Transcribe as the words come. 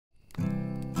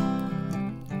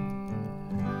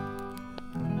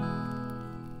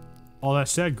all that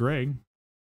said, Greg,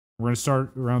 we're gonna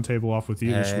start roundtable off with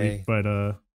you this week, but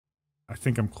I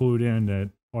think I'm clued in that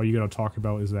all you gotta talk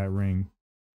about is that ring.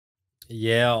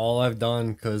 Yeah, all I've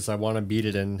done because I want to beat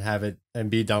it and have it and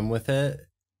be done with it.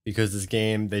 Because this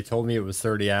game, they told me it was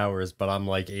 30 hours, but I'm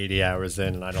like 80 hours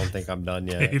in, and I don't think I'm done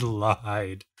yet. They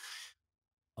lied.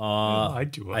 They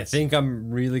lied to us. I think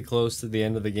I'm really close to the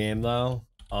end of the game though.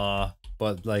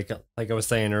 But like I was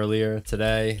saying earlier,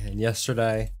 today and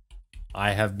yesterday,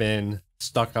 I have been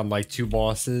stuck on like 2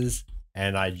 bosses,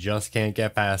 and I just can't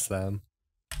get past them.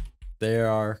 They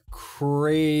are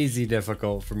crazy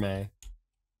difficult for me.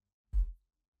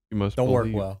 You must don't work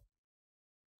believe. well.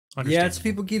 Yeah, it's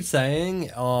people keep saying,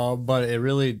 but it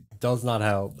really does not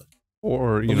help.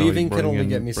 Or you believing know, can only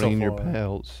get me so far. your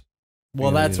pals.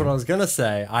 Well, that's what I was gonna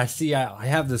say. I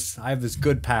have this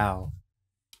good pal,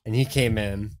 and he came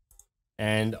in,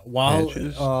 and while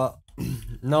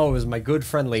no, it was my good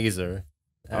friend Laser,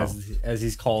 as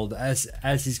he's called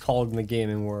in the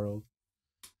gaming world.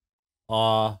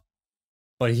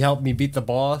 But he helped me beat the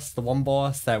one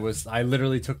boss that was I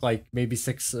literally took like maybe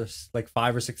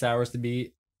 5 or 6 hours to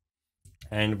beat,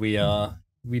 and we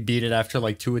beat it after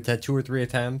like 2 or 3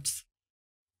 attempts.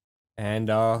 And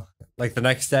like the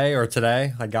next day or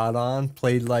today, I got on,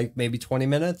 played like maybe 20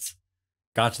 minutes,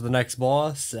 got to the next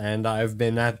boss, and I've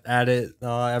been at it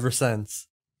ever since.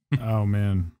 Oh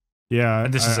man, yeah,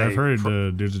 I've heard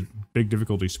there's a big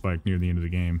difficulty spike near the end of the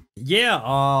game.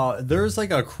 Yeah, there's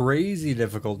like a crazy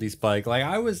difficulty spike. Like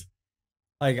it was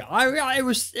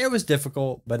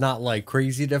difficult, but not like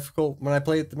crazy difficult when I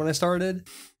started.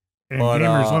 And but,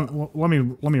 gamers,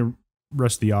 let me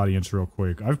rest the audience real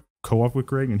quick. I've co-op with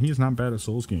Greg, and he's not bad at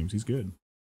Souls games. He's good.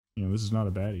 You know, this is not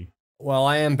a baddie. Well,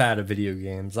 I am bad at video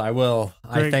games. I will.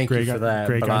 Greg, I thank you for that.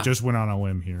 Greg, I just went on a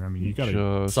limb here. I mean, you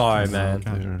gotta. Sorry,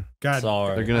 man. God,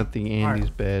 sorry. They're gonna think Andy's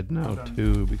bad now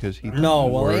too because he. No,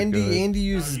 well, Andy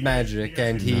uses magic,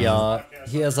 and he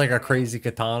has like a crazy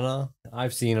katana.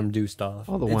 I've seen him do stuff.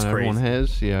 Oh, the one everyone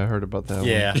has. Yeah, I heard about that.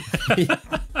 Yeah,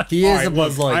 he is a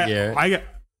Buzz Lightyear.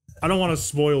 I don't want to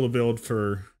spoil the build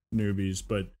for newbies,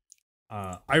 but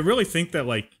I really think that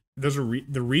like there's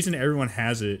the reason everyone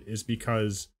has it is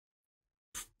because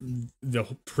the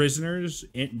prisoners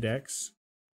index,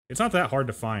 it's not that hard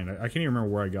to find. I can't even remember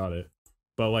where I got it,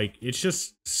 but like it's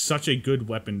just such a good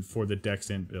weapon for the dex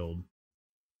int build.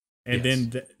 And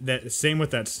then that same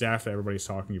with that staff that everybody's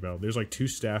talking about. There's like 2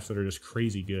 staffs that are just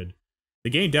crazy good. The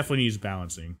game definitely needs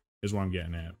balancing, is what I'm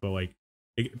getting at. But like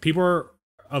people are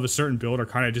of a certain build are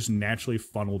kind of just naturally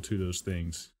funneled to those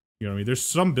things. You know what I mean? There's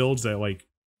some builds that like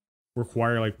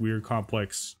require like weird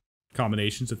complex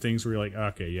combinations of things where you're like,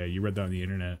 okay, yeah, you read that on the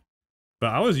internet.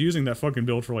 But I was using that fucking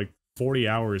build for like 40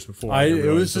 hours before.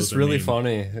 It was just really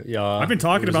funny. Yeah, I've been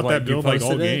talking about that build like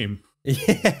all game.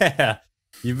 Yeah,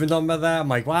 you've been talking about that. I'm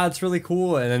like, wow, it's really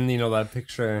cool. And then that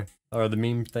picture or the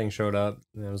meme thing showed up,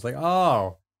 and I was like,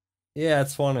 oh, yeah,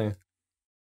 it's funny.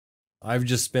 I've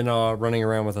just been running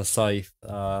around with a scythe,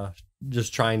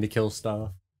 just trying to kill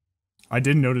stuff. I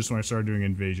did notice when I started doing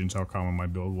invasions how common my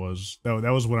build was. That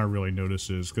was when I really noticed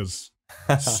is because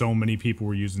so many people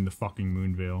were using the fucking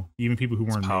Moonveil. Even people who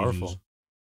weren't powerful. mages.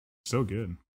 So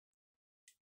good.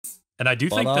 And I do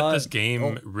think that this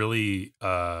game really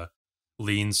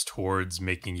leans towards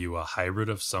making you a hybrid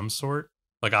of some sort.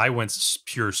 Like I went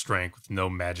pure strength with no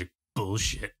magic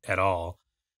bullshit at all.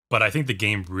 But I think the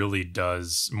game really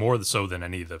does, more so than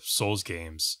any of the Souls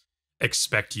games,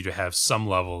 expect you to have some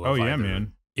level of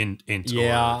man.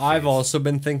 I've also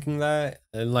been thinking that,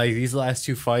 and like these last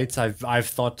 2 fights, I've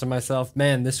thought to myself,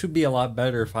 man, this would be a lot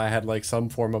better if I had like some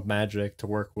form of magic to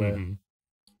work with. Mm-hmm.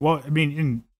 Well, I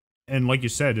mean, and like you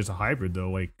said, it's a hybrid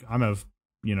though. Like I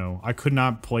could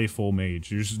not play full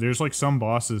mage. There's like some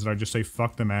bosses that I just say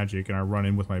fuck the magic and I run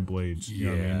in with my blades. You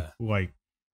know what I mean? Like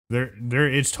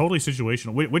it's totally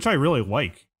situational, which I really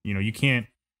like. You know, you can't.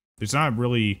 It's not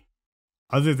really.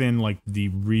 Other than like the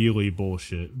really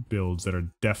bullshit builds that are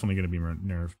definitely going to be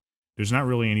nerfed, there's not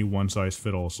really any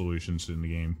one-size-fit-all solutions in the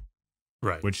game,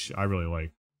 right? Which I really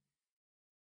like.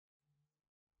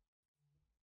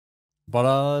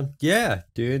 But yeah,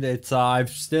 dude, it's I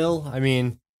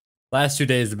mean, last 2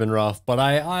 days have been rough, but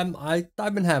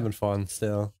I've been having fun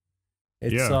still.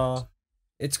 It's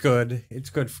good. It's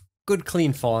good,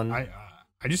 clean fun. I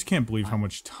just can't believe how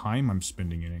much time I'm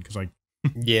spending in it because like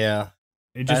yeah.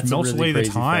 It just melts away the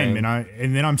time,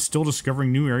 and then I'm still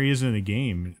discovering new areas in the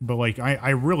game. But like,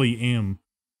 I really am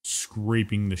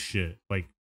scraping the shit. Like,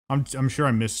 I'm sure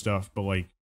I missed stuff, but like,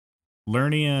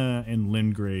 Lernia and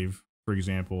Lingrave, for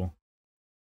example,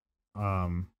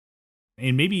 and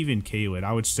maybe even Caelid,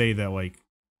 I would say that like,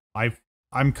 I've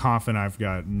I'm confident I've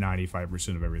got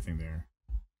 95% of everything there.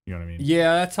 You know what I mean?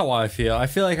 Yeah, that's how I feel. I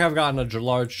feel like I've gotten a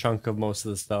large chunk of most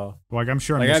of the stuff. Like I'm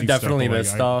sure like I've definitely stuff,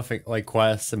 missed stuff, like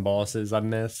quests and bosses I've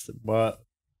missed, but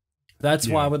that's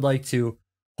why I would like to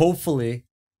hopefully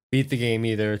beat the game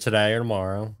either today or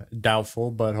tomorrow.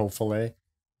 Doubtful, but hopefully.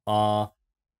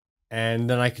 And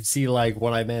then I could see like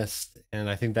what I missed, and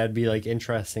I think that'd be like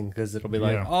interesting because it'll be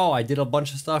like, oh, I did a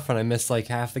bunch of stuff and I missed like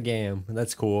half the game.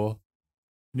 That's cool.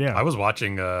 Yeah, I was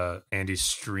watching Andy's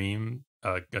stream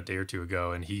a day or two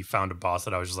ago, and he found a boss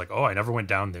that I was just like, oh, I never went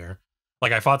down there.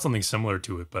 Like I fought something similar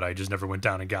to it, but I just never went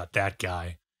down and got that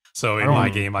guy. So in my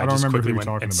game, I just quickly went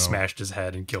and smashed his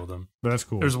head and killed him. But that's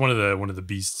cool. There's one of the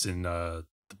beasts in the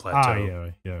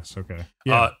plateau. Yes, okay.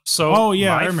 Yeah.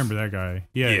 I remember that guy.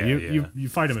 Yeah, you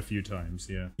fight him a few times.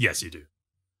 Yeah. Yes, you do.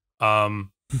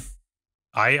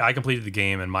 I completed the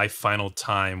game, and my final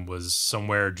time was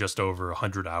somewhere just over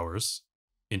 100 hours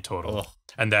in total,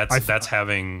 and that's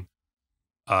having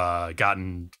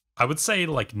gotten, I would say,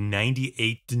 like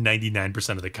 98 to 99%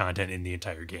 of the content in the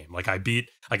entire game. Like I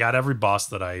got every boss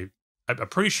that I'm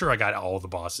pretty sure I got all the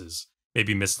bosses.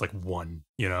 Maybe missed like one,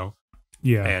 you know.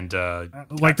 Yeah, and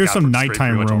like there's some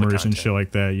nighttime rumors and shit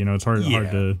like that. You know, it's hard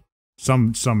to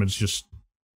some it's just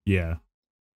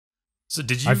So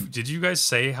did you guys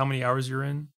say how many hours you're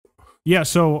in? Yeah,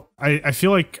 so I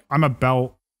feel like I'm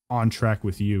about on track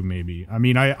with you. Maybe I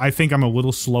mean I think I'm a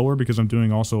little slower because I'm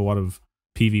doing also a lot of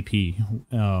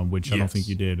PvP, which I don't think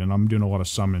you did, and I'm doing a lot of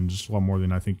summons, a lot more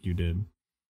than I think you did.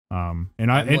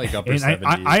 And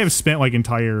I have spent like an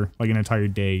entire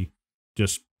day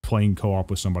just playing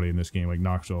co-op with somebody in this game, like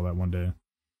Knoxville, that one day.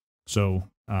 So,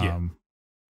 you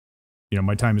know,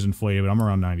 my time is inflated, but I'm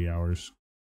around 90 hours.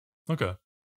 Okay.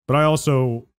 But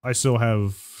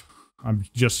I'm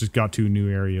just got to a new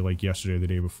area like yesterday, the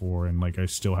day before, and like I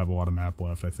still have a lot of map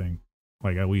left, I think.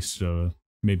 Like at least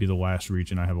maybe the last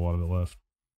region, I have a lot of it left.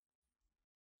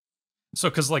 So,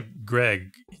 because like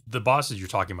Greg, the bosses you're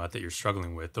talking about that you're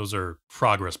struggling with, those are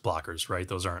progress blockers, right?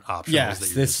 Those aren't options.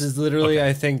 Yes, this is literally,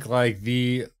 I think, like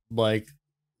the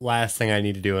last thing I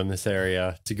need to do in this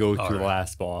area to go through the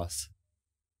last boss.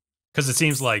 Because it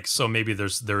seems like maybe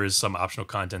there is some optional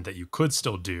content that you could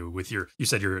still do with you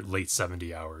said your late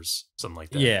 70 hours, something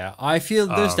like that. Yeah, I feel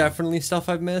there's definitely stuff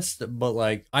I've missed, but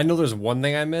like I know there's one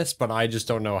thing I missed, but I just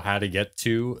don't know how to get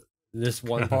to this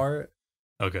one part.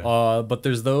 Okay. But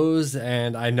there's those,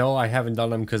 and I know I haven't done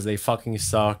them because they fucking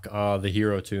suck. The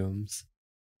hero tombs,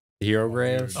 the hero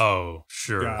graves. Oh,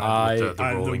 sure. I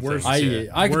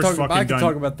can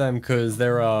talk about them because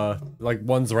they're like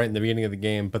ones right in the beginning of the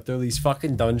game, but they're these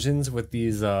fucking dungeons with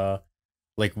these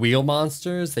like wheel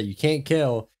monsters that you can't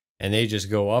kill, and they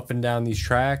just go up and down these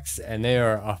tracks, and they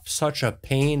are such a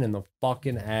pain in the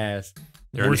fucking ass.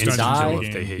 They're you die,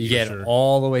 you get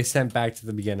all the way sent back to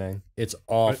the beginning. It's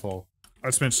awful. I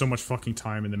spent so much fucking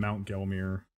time in the Mount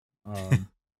Gelmir.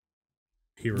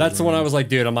 That's the one I was like,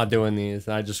 dude, I'm not doing these.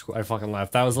 And I fucking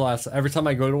left. That was the last. Every time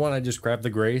I go to one, I just grab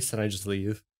the grace and I just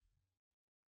leave.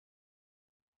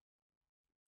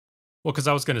 Well, because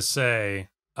I was gonna say,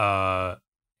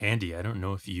 Andy, I don't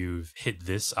know if you've hit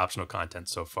this optional content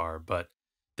so far, but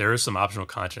there is some optional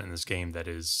content in this game that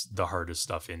is the hardest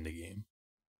stuff in the game.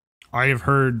 I have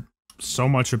heard so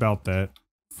much about that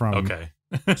from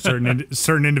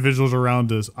certain individuals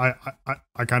around us. I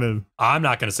kind of. I'm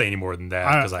not going to say any more than that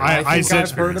because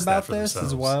I've heard about this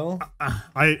as well.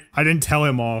 I didn't tell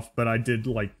him off, but I did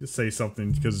like say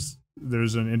something because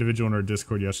there's an individual in our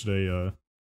Discord yesterday,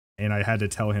 and I had to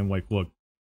tell him like, look,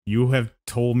 you have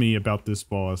told me about this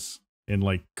boss in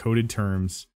like coded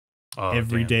terms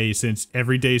every day since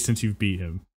you've beat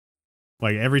him.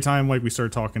 Like every time like we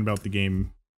start talking about the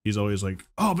game, he's always like,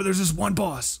 oh, but there's this one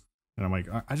boss. And I'm like,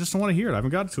 I just don't want to hear it. I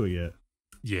haven't got to it yet.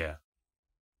 Yeah.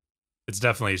 It's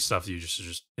definitely stuff you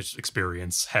just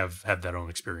experience, have that own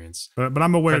experience. But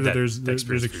I'm aware that there's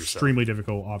extremely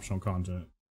difficult optional content.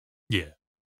 Yeah.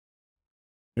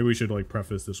 Maybe we should like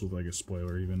preface this with like a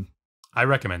spoiler even. I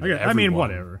recommend it. I mean,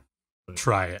 whatever. But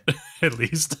try it at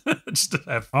least. Just to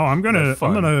have I'm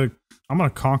gonna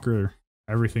conquer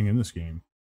everything in this game.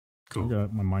 Cool. I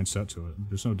got my mind set to it.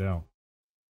 There's no doubt.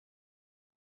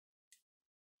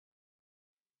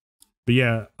 But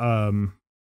yeah,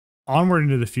 onward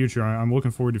into the future, I'm looking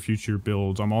forward to future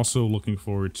builds. I'm also looking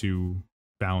forward to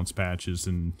balance patches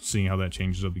and seeing how that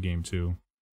changes up the game too.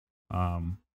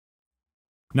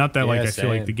 Not that I feel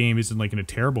like the game isn't like in a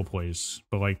terrible place,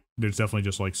 but like there's definitely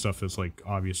just like stuff that's like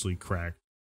obviously cracked.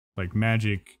 Like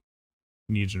magic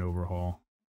needs an overhaul.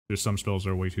 There's some spells that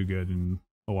are way too good, and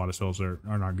a lot of spells are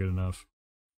not good enough.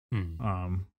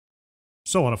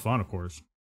 Still a lot of fun, of course.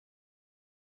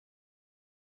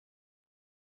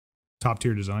 top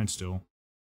tier design still.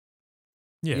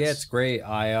 Yes. Yeah, it's great.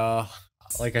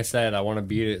 Like I said, I want to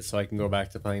beat it so I can go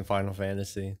back to playing Final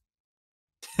Fantasy.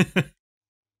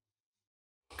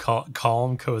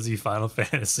 Calm, cozy Final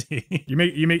Fantasy. You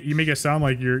make it sound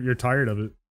like you're tired of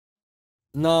it.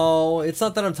 No, it's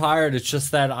not that I'm tired. It's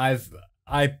just that I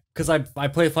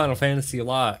play Final Fantasy a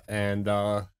lot, and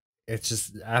it's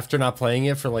just after not playing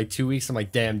it for like 2 weeks, I'm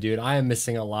like, damn, dude, I am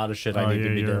missing a lot of shit I need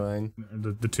to be doing.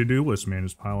 The to-do list, man,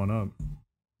 is piling up.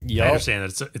 I understand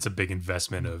that it's a big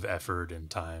investment of effort and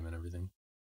time and everything.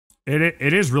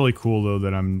 It is really cool though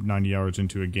that I'm 90 hours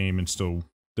into a game and still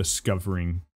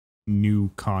discovering new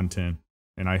content,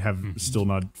 and I have still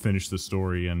not finished the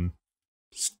story and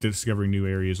discovering new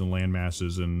areas and land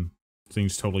masses and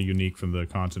things totally unique from the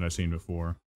content I've seen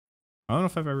before. I don't know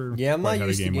if I've ever. Yeah, I'm not had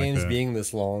used a to game games like being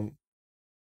this long.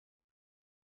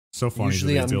 So funny.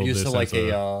 Usually, I'm used to like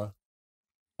go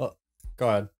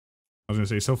ahead. I was gonna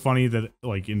say, so funny that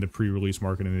like in the pre-release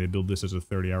marketing they build this as a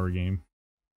 30-hour game.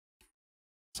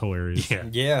 It's hilarious.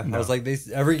 Yeah. No. I was like,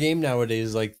 every game nowadays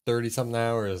is like 30-something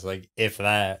hours, like if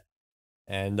that.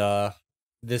 And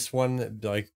this one,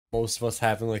 like most of us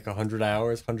having like 100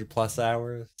 hours, 100+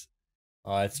 hours.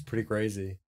 It's pretty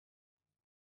crazy.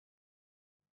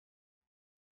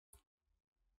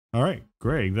 All right,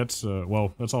 Greg. That's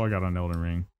that's all I got on Elden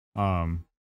Ring.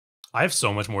 I have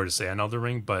so much more to say on Elden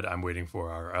Ring, but I'm waiting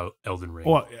for our Elden Ring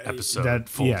episode,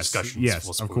 full discussions, yes,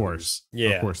 full of course,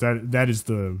 yeah, of course. That is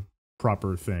the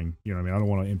proper thing. You know what I mean? I don't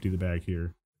want to empty the bag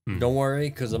here. Don't worry,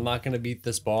 because I'm not going to beat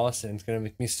this boss, and it's going to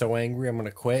make me so angry, I'm going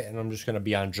to quit, and I'm just going to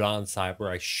be on John's side where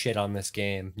I shit on this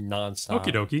game nonstop.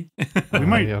 Okie dokie. We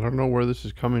might. I don't know where this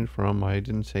is coming from. I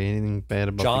didn't say anything bad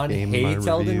about John the game. hates in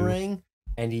my Elden review. Ring,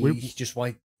 and he's just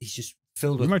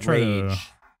filled with We might try rage.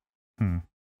 to.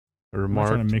 We're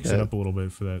trying to mix it up a little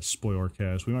bit for that spoiler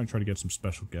cast. We might try to get some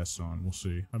special guests on. We'll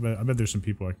see. I bet there's some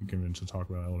people I can convince to talk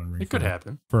about Elden Ring. It could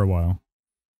happen for a while.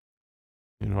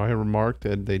 You know, I remarked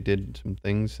that they did some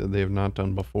things that they have not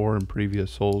done before in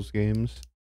previous Souls games.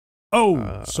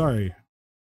 Oh, sorry.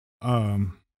 Yeah,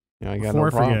 I got before no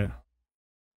problem. I forget,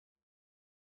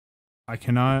 I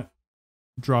cannot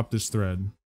drop this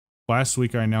thread. Last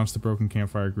week I announced the Broken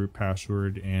Campfire group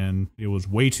password, and it was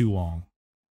way too long.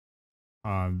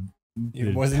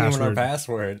 It wasn't even our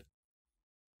password.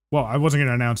 Well, I wasn't going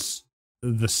to announce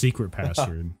the secret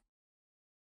password.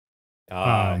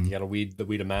 You gotta weed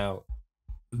them out.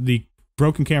 The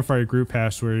Broken Campfire group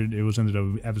password, it was in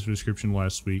the episode description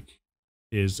last week,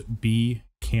 is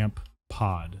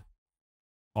BCampPod.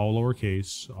 All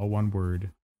lowercase, all one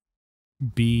word.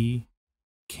 BCampPod.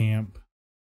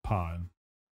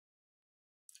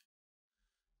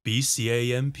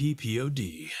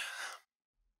 BCAMPPOD.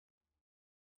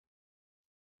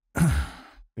 Have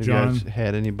John, you guys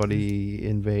had anybody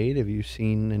invade? Have you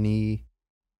seen any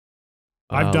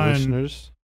I've done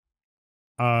listeners?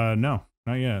 No,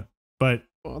 not yet. But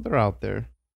Well, they're out there.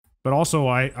 But also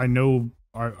I know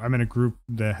I'm in a group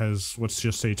that has, let's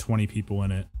just say, 20 people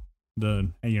in it.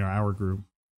 Our group.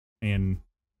 And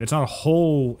it's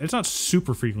not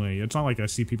super frequently. It's not like I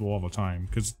see people all the time.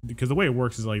 Because the way it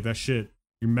works is like that shit,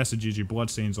 your messages, your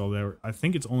bloodstains, all that, I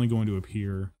think it's only going to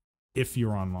appear if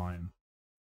you're online.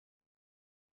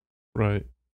 Right.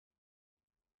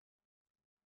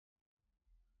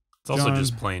 It's also John,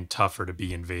 just plain tougher to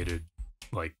be invaded,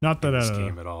 like, not that in this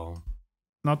game at all.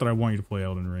 Not that I want you to play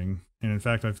Elden Ring. And in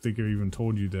fact, I think I even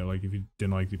told you that, like, if you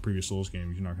didn't like the previous Souls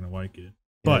games, you're not going to like it.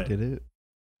 But I did it.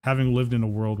 Having lived in a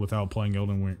world without playing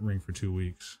Elden Ring for 2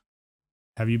 weeks,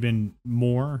 have you been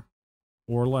more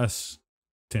or less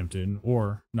tempted,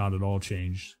 or not at all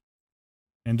changed,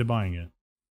 into buying it?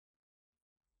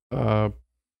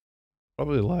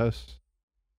 Probably less.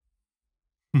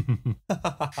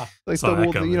 Like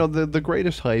the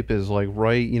greatest hype is like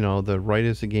right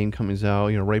as the game comes out,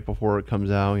 right before it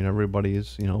comes out,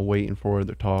 everybody's waiting for it,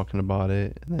 they're talking about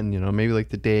it, and then maybe like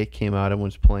the day it came out,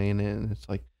 everyone's playing it, and it's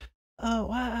like, oh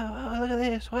wow, oh, look at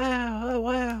this, wow, oh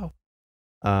wow.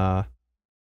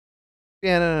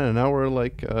 Yeah, no. Now we're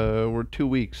like we're 2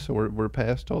 weeks, so we're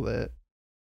past all that.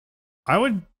 I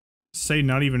would say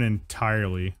not even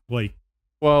entirely. Like,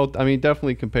 well, I mean,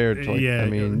 definitely compared to, like, I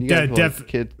mean, you got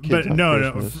kids but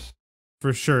no, Christmas.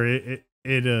 For sure,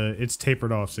 it's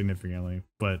tapered off significantly,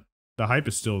 but the hype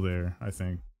is still there, I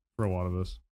think, for a lot of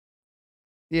us.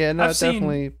 Yeah, no,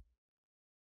 definitely.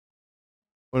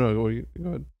 Oh, no, go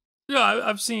ahead. Yeah,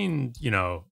 I've seen,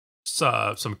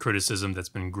 some criticism that's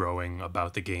been growing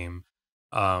about the game.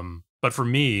 But for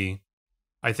me,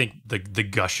 I think the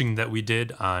gushing that we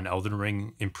did on Elden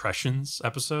Ring Impressions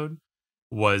episode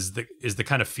is the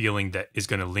kind of feeling that is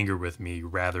going to linger with me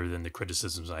rather than the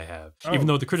criticisms I have. Oh, Even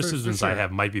though the criticisms for sure. I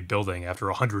have might be building after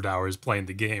 100 hours playing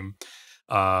the game,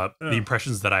 the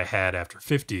impressions that I had after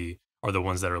 50 are the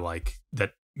ones that are like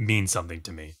that mean something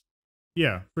to me.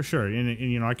 Yeah, for sure. And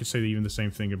you know, I could say even the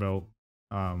same thing about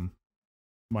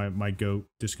my GOAT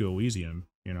Disco Elysium.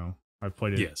 You know, I've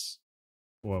played it. Yes.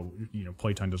 Well, you know,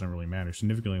 playtime doesn't really matter.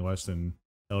 Significantly less than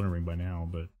Elden Ring by now,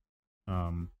 but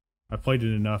I played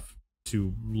it enough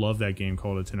to love that game,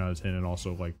 call it a 10 out of 10, and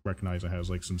also like recognize it has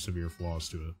like some severe flaws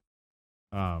to it.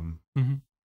 I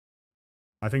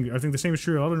think the same is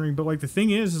true of Elden Ring, but like the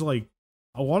thing is like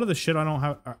a lot of the shit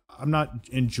I'm not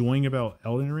enjoying about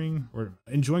Elden Ring, or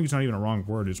enjoying is not even a wrong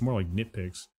word. It's more like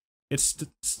nitpicks. It's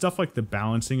stuff like the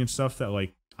balancing and stuff that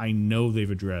like I know they've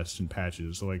addressed in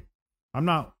patches. So like I'm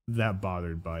not that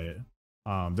bothered by it.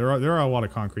 There are a lot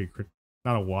of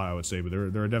not a lot I would say, but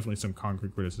there are definitely some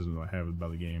concrete criticisms I have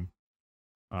about the game.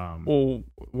 Well,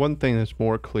 one thing that's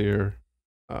more clear,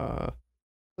 at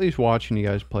least watching you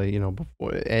guys play, you know,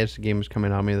 before as the game was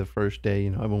coming out, maybe the first day,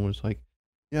 you know, everyone was like,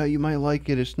 "Yeah, you might like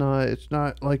it. It's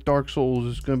not like Dark Souls.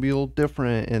 It's gonna be a little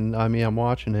different." And I mean, I'm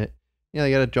watching it. Yeah,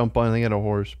 they got a jump on, they got a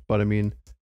horse, but I mean,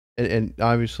 and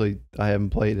obviously I haven't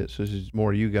played it, so this is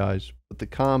more you guys. But the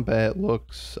combat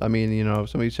looks, I mean, you know, if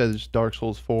somebody said it's Dark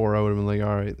Souls 4, I would have been like,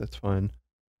 all right, that's fine.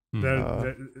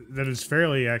 That is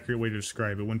fairly accurate way to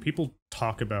describe it. When people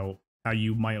talk about how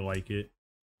you might like it,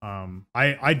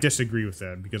 I disagree with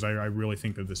that, because I really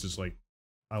think that this is like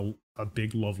a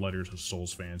big love letter to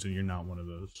Souls fans, and you're not one of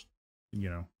those, you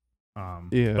know.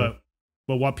 Yeah.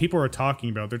 But what people are talking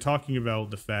about, they're talking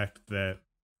about the fact that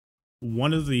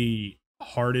one of the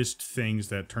hardest things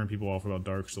that turn people off about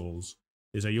Dark Souls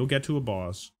is that you'll get to a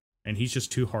boss and he's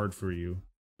just too hard for you,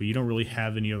 but you don't really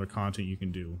have any other content you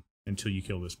can do until you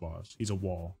kill this boss. He's a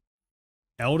wall.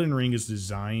 Elden Ring is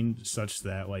designed such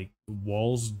that like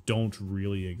walls don't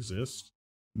really exist,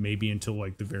 maybe until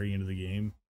like the very end of the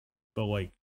game. But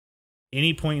like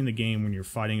any point in the game when you're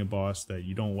fighting a boss that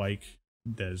you don't like,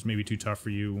 that is maybe too tough for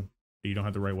you, that you don't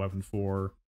have the right weapon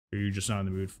for, or you're just not in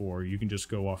the mood for, you can just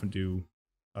go off and do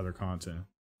other content.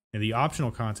 And the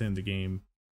optional content in the game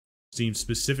seems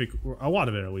specific, or a lot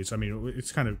of it at least. I mean,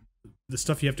 it's kind of the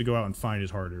stuff you have to go out and find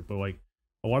is harder, but like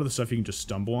a lot of the stuff you can just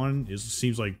stumble on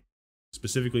seems like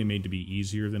specifically made to be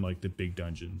easier than like the big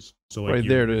dungeons. So like right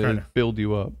there to build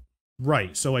you up.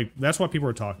 Right. So like that's what people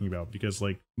are talking about, because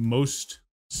like most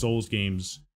Souls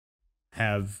games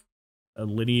have a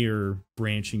linear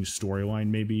branching storyline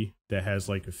maybe that has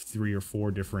like 3 or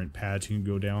 4 different paths you can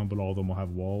go down, but all of them will have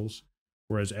walls.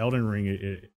 Whereas Elden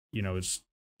Ring, you know, it's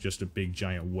just a big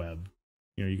giant web.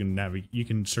 You know, you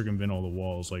can circumvent all the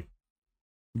walls. Like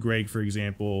Greg, for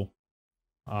example,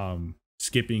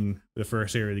 skipping the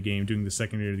first area of the game, doing the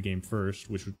second area of the game first,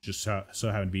 which would just so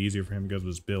happened to be easier for him because of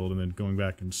his build, and then going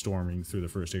back and storming through the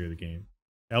first area of the game.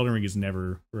 Elden Ring is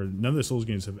never, or none of the Souls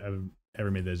games have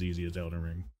ever made that as easy as Elden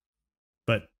Ring.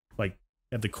 But like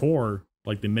at the core,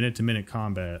 like the minute-to-minute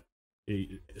combat,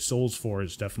 Souls 4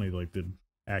 is definitely like the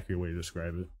accurate way to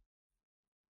describe it.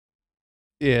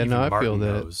 Yeah, Even no, I Martin feel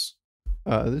that. knows.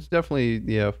 There's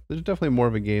definitely more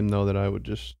of a game though that I would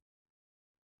just,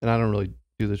 and I don't really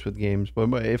do this with games, but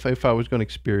if I was going to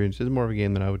experience it, it's more of a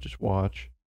game that I would just watch.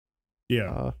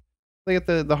 Yeah. Like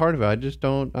at the heart of it, I just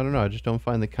don't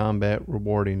find the combat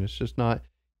rewarding. It's just not,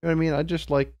 you know what I mean? I just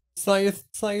like, it's not your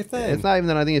thing. It's not even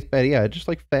that I think it's bad. Yeah, I just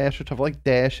like faster stuff. I like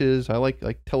dashes. I like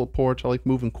teleports. I like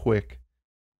moving quick.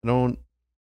 I don't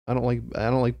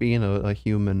like being a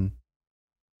human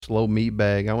slow meat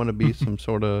bag. I want to be some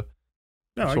sort of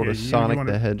Sonic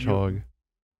the Hedgehog.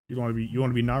 You want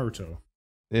to be Naruto.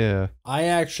 Yeah. I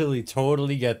actually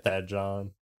totally get that,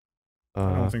 John.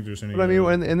 I don't think there's any. But I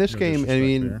mean, in this game, I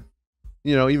mean, there.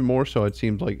 You know, even more so, it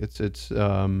seems like it's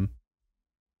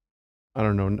I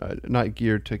don't know, not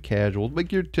geared to casual, but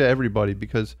geared to everybody,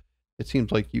 because it seems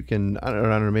like you can, I don't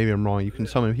know, maybe I'm wrong, you can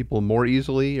summon people more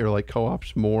easily, or like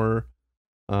co-ops more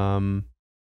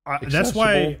that's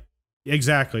why,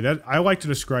 exactly, that I like to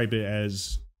describe it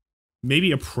as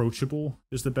maybe approachable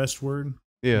is the best word.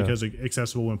 Yeah. Because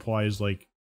accessible implies like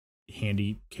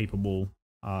handy, capable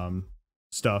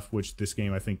stuff, which this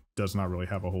game I think does not really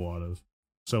have a whole lot of.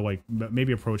 So like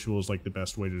maybe approachable is like the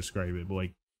best way to describe it, but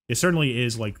like it certainly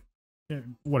is like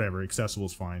whatever, accessible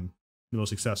is fine. The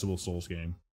most accessible Souls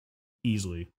game,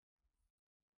 easily.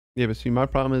 Yeah, but see, my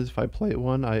problem is if I play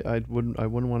one, I wouldn't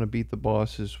want to beat the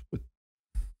bosses with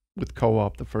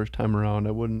co-op the first time around.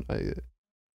 I wouldn't. And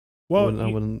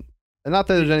not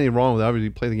that there's anything wrong with it. Obviously,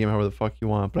 play the game however the fuck you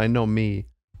want. But I know me,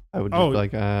 I would just be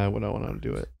like, I don't want to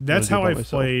do it. That's how I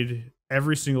played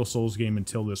every single Souls game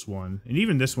until this one, and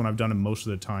even this one I've done it most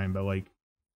of the time. But like,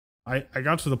 I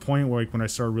got to the point where like when I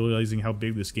started realizing how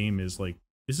big this game is, like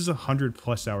this is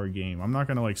 100+ hour game. I'm not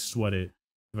gonna like sweat it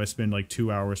if I spend like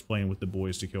 2 hours playing with the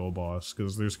boys to kill a boss,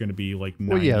 because there's gonna be like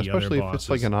 90 especially other if bosses. it's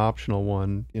like an optional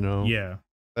one, you know. Yeah.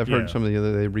 I've heard some of the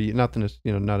other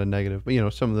not a negative,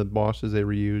 but some of the bosses they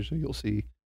reuse. You'll see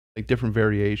like different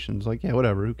variations. Like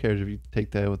whatever. Who cares if you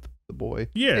take that with the boy?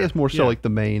 Yeah, it's more so like the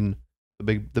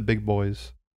big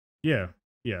boys. Yeah.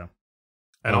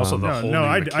 And also the whole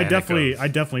I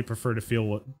definitely prefer to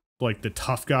feel like the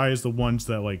tough guys, the ones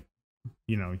that like,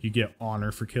 you get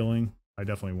honor for killing. I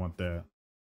definitely want that.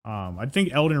 I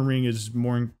think Elden Ring is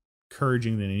more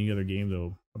encouraging than any other game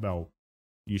though about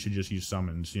you should just use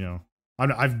summons.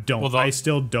 I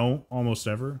still don't almost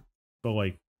ever, but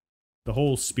like the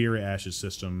whole Spirit Ashes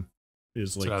system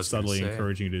is like subtly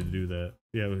encouraging you to do that.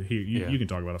 Yeah, you can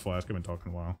talk about a Flask. I've been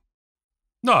talking a while.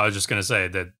 No, I was just gonna say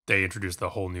that they introduced the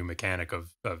whole new mechanic of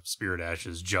Spirit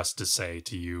Ashes just to say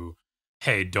to you,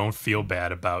 hey, don't feel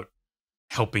bad about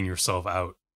helping yourself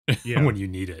out when you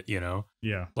need it.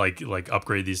 Yeah, like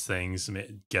upgrade these things,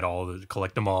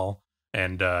 collect them all,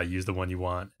 and use the one you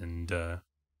want. And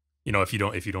if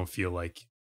you don't feel like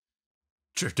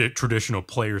traditional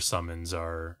player summons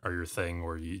are your thing,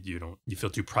 or you feel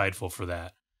too prideful for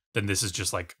that, then this is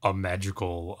just like a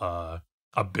magical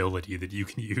ability that you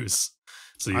can use,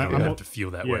 so you don't have to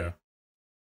feel that way.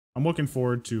 I'm looking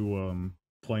forward to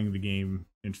playing the game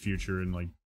in future and like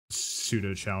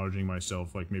pseudo challenging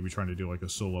myself, like maybe trying to do like a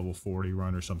soul level 40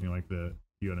 run or something like that.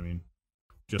 You know what I mean?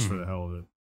 Just for the hell of it.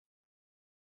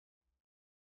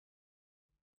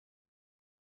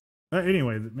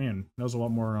 Anyway, man, that was a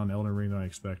lot more on Elden Ring than I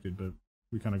expected, but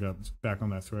we kind of got back on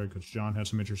that thread because John had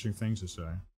some interesting things to say.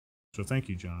 So thank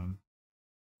you, John.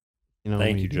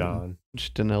 Thank you, John.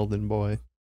 Just an Elden boy.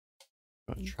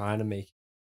 Trying to make